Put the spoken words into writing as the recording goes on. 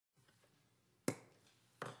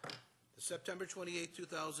September 28,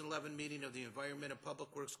 2011 meeting of the Environment and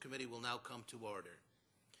Public Works Committee will now come to order.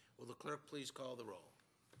 Will the clerk please call the roll?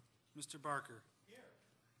 Mr. Barker. Here.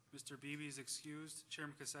 Mr. Beebe is excused.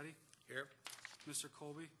 Chairman Cassetti. Here. Mr.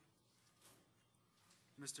 Colby.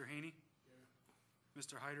 Mr. Haney. Here.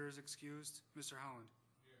 Mr. Hyder is excused. Mr. Holland.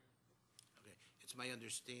 Here. Okay. It's my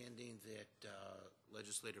understanding that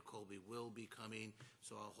Legislator Colby will be coming,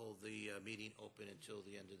 so I'll hold the meeting open until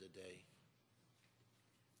the end of the day.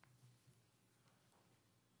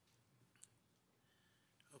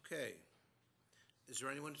 Okay. Is there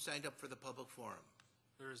anyone who signed up for the public forum?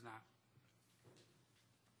 There is not.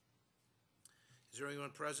 Is there anyone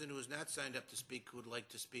present who has not signed up to speak who would like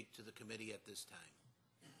to speak to the committee at this time?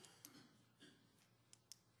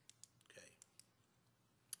 Okay.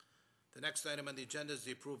 The next item on the agenda is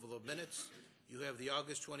the approval of minutes. You have the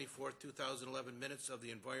August 24th, 2011 minutes of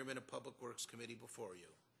the Environment and Public Works Committee before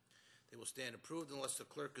you. They will stand approved unless the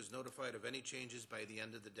clerk is notified of any changes by the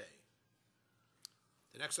end of the day.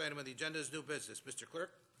 The next item on the agenda is new business. Mr.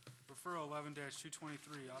 Clerk? Referral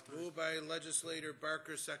 11-223. Authorized. Moved by Legislator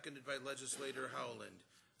Barker, seconded by Legislator Howland.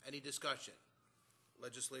 Any discussion?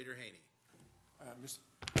 Legislator Haney.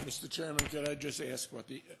 Mr. Chairman, could I just ask what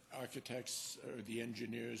the architects or the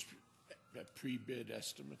engineers' pre-bid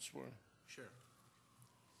estimates were? Sure.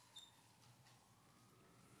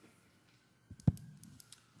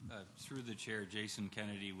 Through the chair, Jason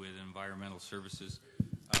Kennedy with Environmental Services.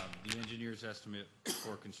 The engineer's estimate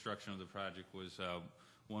for construction of the project was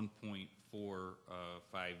 1.45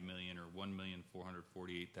 million or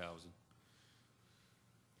 1,448,000.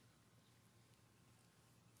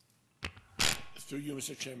 Through you,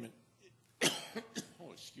 Mr. Chairman.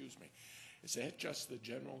 Oh, excuse me. Is that just the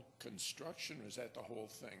general construction, or is that the whole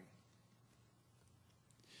thing?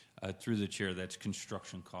 Through the chair, that's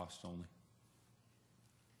construction cost only.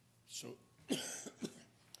 So,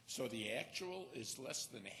 so the actual is less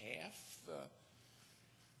than half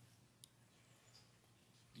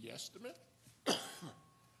the estimate?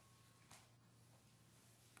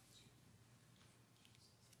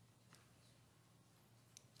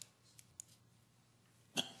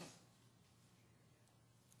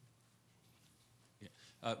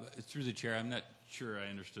 Through the chair, I'm not sure I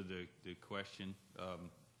understood the question.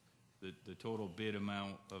 The total bid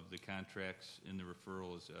amount of the contracts in the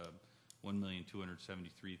referral is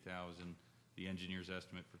 $1,273,000. The engineer's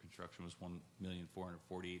estimate for construction was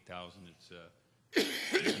 $1,448,000.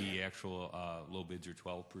 It's the actual low bids are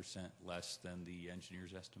 12% less than the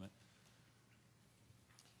engineer's estimate.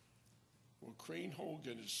 Well, Crane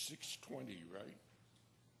Hogan is 620, right?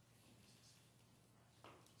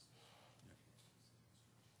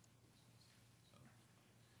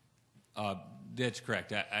 That's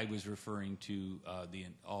correct. I was referring to the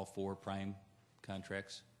all four prime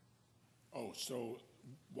contracts. Oh, so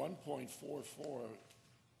 1.44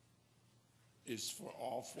 is for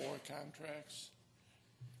all four contracts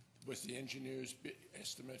with the engineer's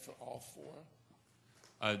estimate for all four?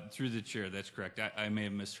 Through the chair, that's correct. I may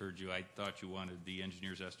have misheard you. I thought you wanted the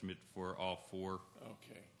engineer's estimate for all four.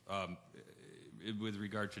 Okay. With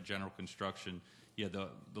regard to general construction, yeah, the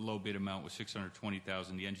low bid amount was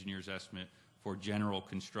 $620,000. The engineer's estimate for general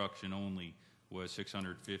construction only was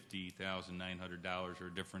 $650,900, or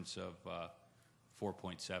a difference of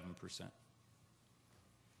 4.7%.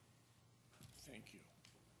 Thank you.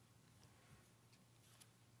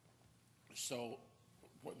 So,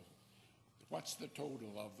 what's the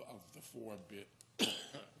total of the four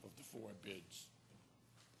bids?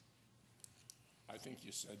 I think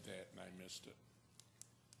you said that and I missed it.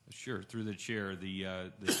 Sure. Through the chair, the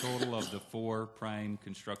total of the four prime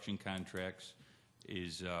construction contracts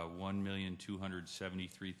is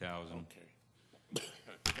 $1,273,000. Okay. Thank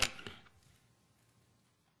you.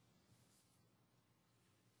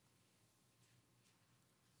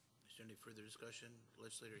 Is there any further discussion?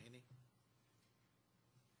 Legislator Haney?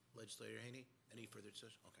 Legislator Haney? Any further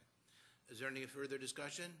discussion? Okay. Is there any further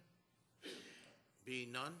discussion?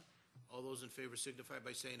 Being none, all those in favor signify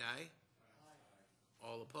by saying aye.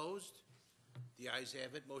 All opposed? The ayes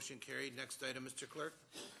have it. Motion carried. Next item, Mr. Clerk.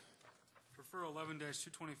 Referral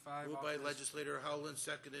 11-225. Moved by Legislator Howland,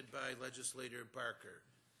 seconded by Legislator Barker.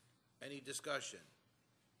 Any discussion?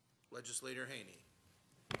 Legislator Haney.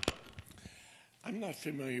 I'm not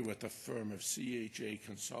familiar with the firm of CHA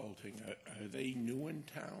Consulting. Are they new in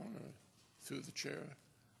town or through the chair?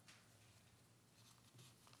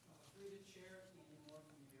 Through the chair, even more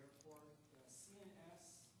from the airport.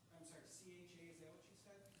 CNS, I'm sorry, CHA, is that what you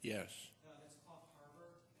said? Yes. That's Clough Harbor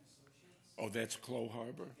and Associates. Oh, that's Clough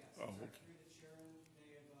Harbor? Yes. Oh, Sorry, okay. through the chair,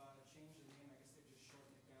 they have changed the name. I guess they just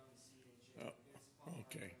shortened it down to CHA. Oh, It's Clough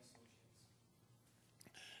okay. Harbor and Associates.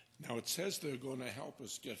 Now, it says they're going to help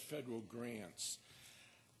us get federal grants.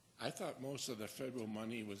 I thought most of the federal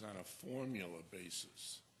money was on a formula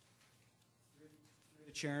basis.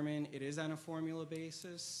 The chairman, it is on a formula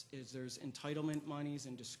basis. There's entitlement monies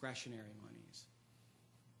and discretionary monies.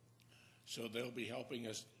 So they'll be helping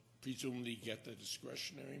us presumably get the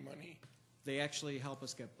discretionary money? They actually help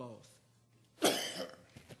us get both. Okay.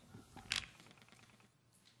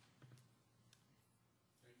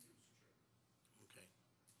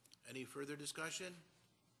 Any further discussion?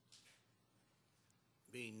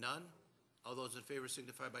 Being none, all those in favor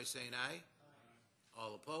signify by saying aye. Aye.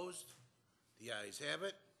 All opposed? The ayes have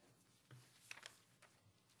it.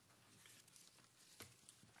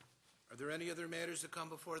 Are there any other matters that come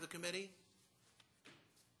before the committee?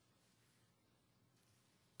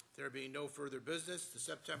 There being no further business, the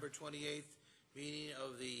September 28th meeting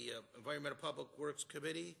of the Environmental Public Works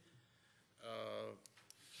Committee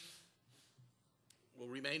will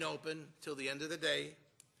remain open till the end of the day.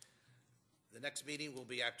 The next meeting will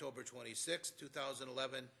be October 26th,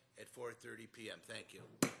 2011 at 4:30 p.m. Thank you.